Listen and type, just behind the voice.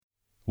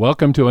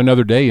Welcome to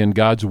another day in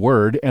God's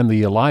Word and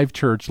the Alive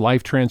Church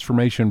Life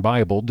Transformation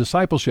Bible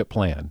Discipleship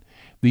Plan.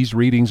 These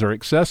readings are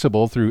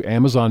accessible through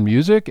Amazon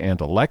Music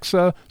and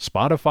Alexa,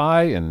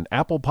 Spotify, and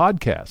Apple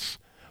Podcasts.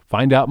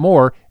 Find out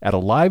more at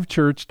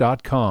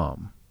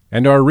alivechurch.com.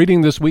 And our reading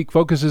this week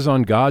focuses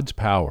on God's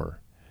power.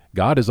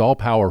 God is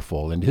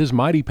all-powerful, and His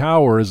mighty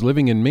power is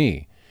living in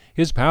me.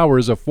 His power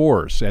is a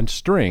force and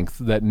strength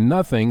that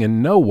nothing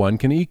and no one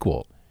can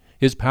equal.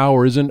 His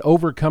power is an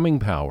overcoming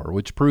power,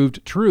 which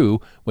proved true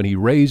when He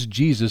raised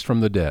Jesus from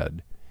the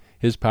dead.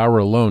 His power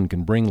alone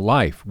can bring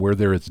life where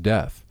there is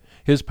death.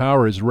 His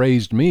power has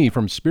raised me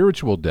from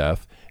spiritual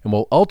death and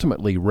will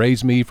ultimately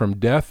raise me from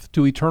death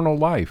to eternal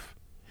life.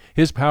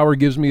 His power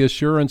gives me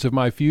assurance of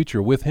my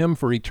future with Him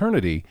for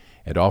eternity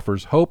and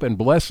offers hope and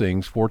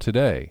blessings for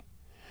today.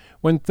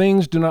 When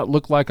things do not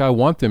look like I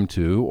want them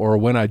to, or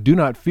when I do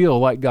not feel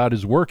like God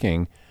is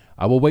working,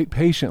 I will wait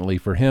patiently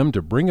for Him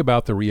to bring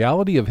about the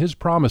reality of His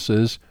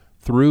promises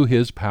through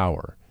His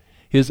power.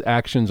 His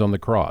actions on the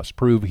cross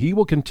prove He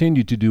will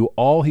continue to do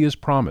all He has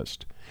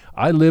promised.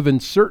 I live in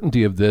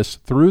certainty of this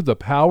through the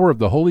power of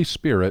the Holy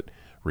Spirit,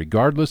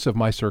 regardless of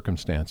my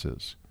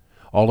circumstances.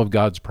 All of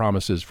God's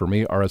promises for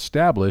me are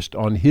established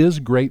on His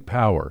great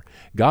power.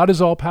 God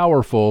is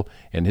all-powerful,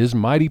 and His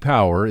mighty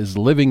power is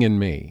living in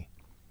me.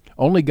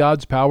 Only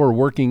God's power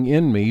working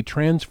in me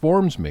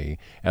transforms me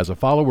as a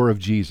follower of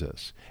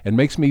Jesus and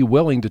makes me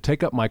willing to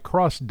take up my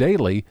cross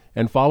daily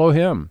and follow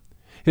Him.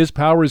 His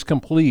power is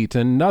complete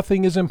and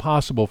nothing is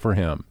impossible for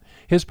Him.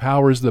 His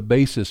power is the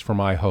basis for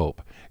my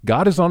hope.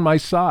 God is on my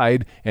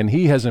side and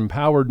He has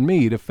empowered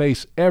me to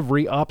face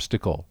every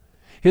obstacle.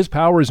 His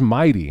power is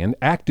mighty and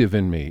active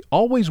in me,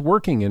 always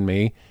working in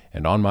me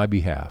and on my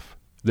behalf.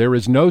 There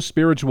is no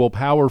spiritual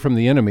power from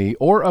the enemy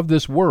or of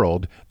this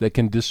world that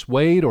can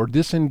dissuade or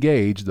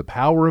disengage the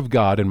power of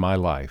God in my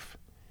life.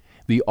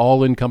 The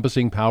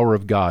all-encompassing power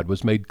of God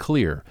was made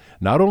clear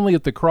not only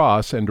at the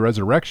cross and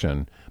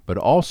resurrection, but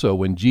also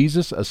when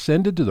Jesus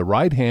ascended to the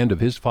right hand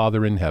of His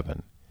Father in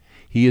heaven.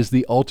 He is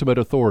the ultimate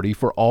authority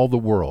for all the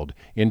world,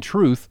 in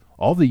truth,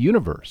 all the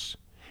universe.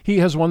 He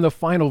has won the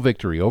final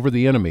victory over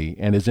the enemy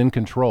and is in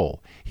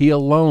control. He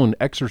alone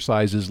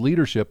exercises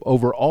leadership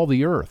over all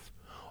the earth.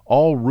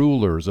 All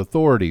rulers,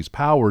 authorities,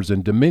 powers,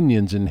 and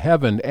dominions in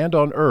heaven and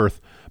on earth,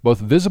 both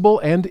visible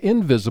and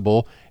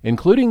invisible,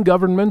 including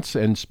governments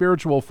and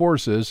spiritual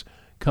forces,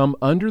 come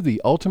under the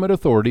ultimate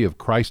authority of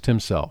Christ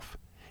Himself.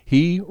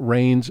 He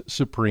reigns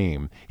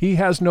supreme. He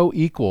has no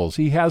equals.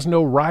 He has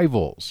no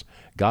rivals.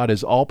 God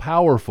is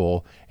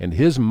all-powerful, and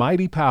His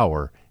mighty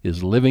power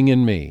is living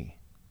in me.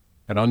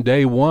 And on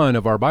day one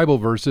of our Bible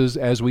verses,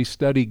 as we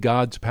study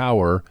God's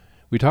power,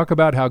 we talk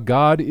about how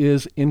God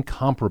is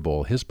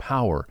incomparable. His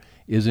power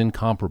is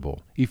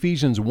incomparable.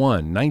 Ephesians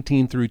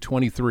 1:19 through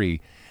 23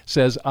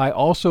 says, I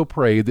also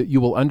pray that you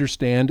will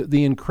understand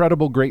the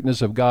incredible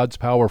greatness of God's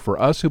power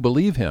for us who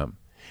believe Him.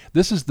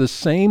 This is the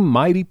same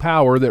mighty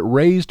power that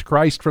raised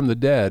Christ from the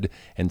dead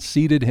and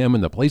seated Him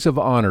in the place of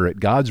honor at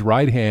God's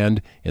right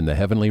hand in the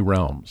heavenly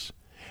realms.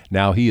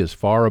 Now He is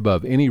far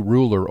above any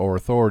ruler or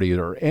authority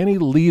or any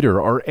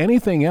leader or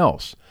anything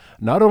else,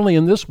 not only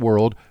in this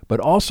world, but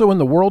also in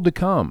the world to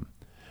come.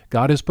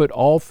 God has put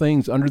all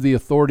things under the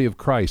authority of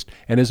Christ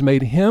and has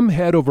made Him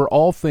head over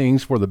all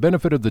things for the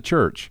benefit of the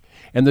church.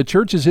 And the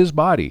church is His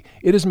body.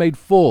 It is made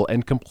full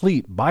and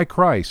complete by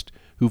Christ,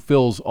 who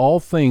fills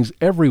all things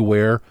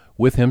everywhere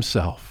with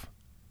Himself.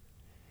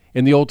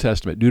 In the Old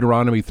Testament,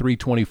 Deuteronomy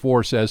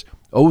 3:24 says,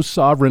 O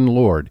sovereign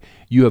Lord,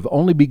 you have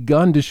only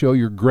begun to show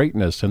your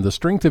greatness and the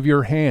strength of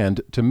your hand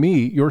to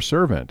me, your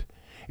servant.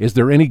 Is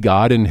there any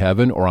God in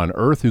heaven or on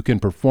earth who can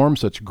perform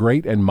such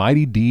great and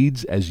mighty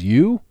deeds as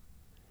you?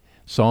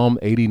 Psalm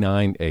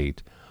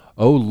 89:8.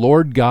 O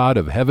Lord God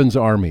of heaven's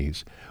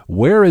armies,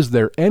 where is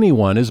there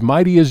anyone as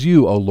mighty as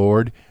you, O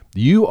Lord?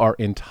 You are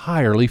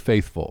entirely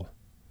faithful.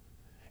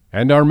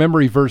 And our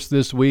memory verse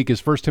this week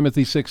is 1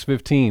 Timothy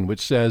 6:15,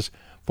 which says,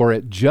 For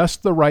at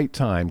just the right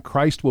time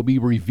Christ will be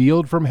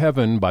revealed from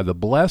heaven by the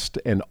blessed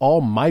and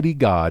almighty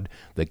God,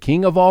 the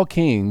King of all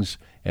kings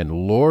and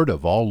Lord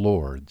of all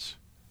lords.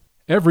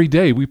 Every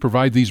day we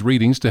provide these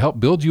readings to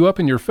help build you up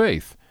in your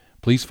faith.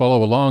 Please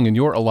follow along in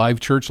your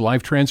Alive Church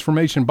Life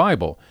Transformation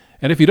Bible.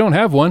 And if you don't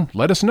have one,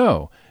 let us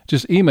know.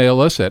 Just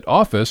email us at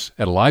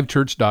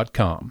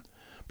office@alivechurch.com.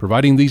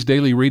 Providing these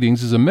daily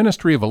readings is a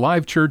ministry of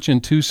Alive Church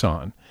in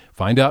Tucson.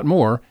 Find out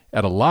more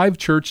at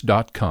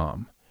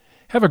alivechurch.com.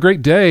 Have a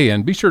great day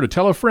and be sure to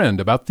tell a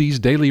friend about these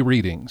daily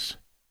readings.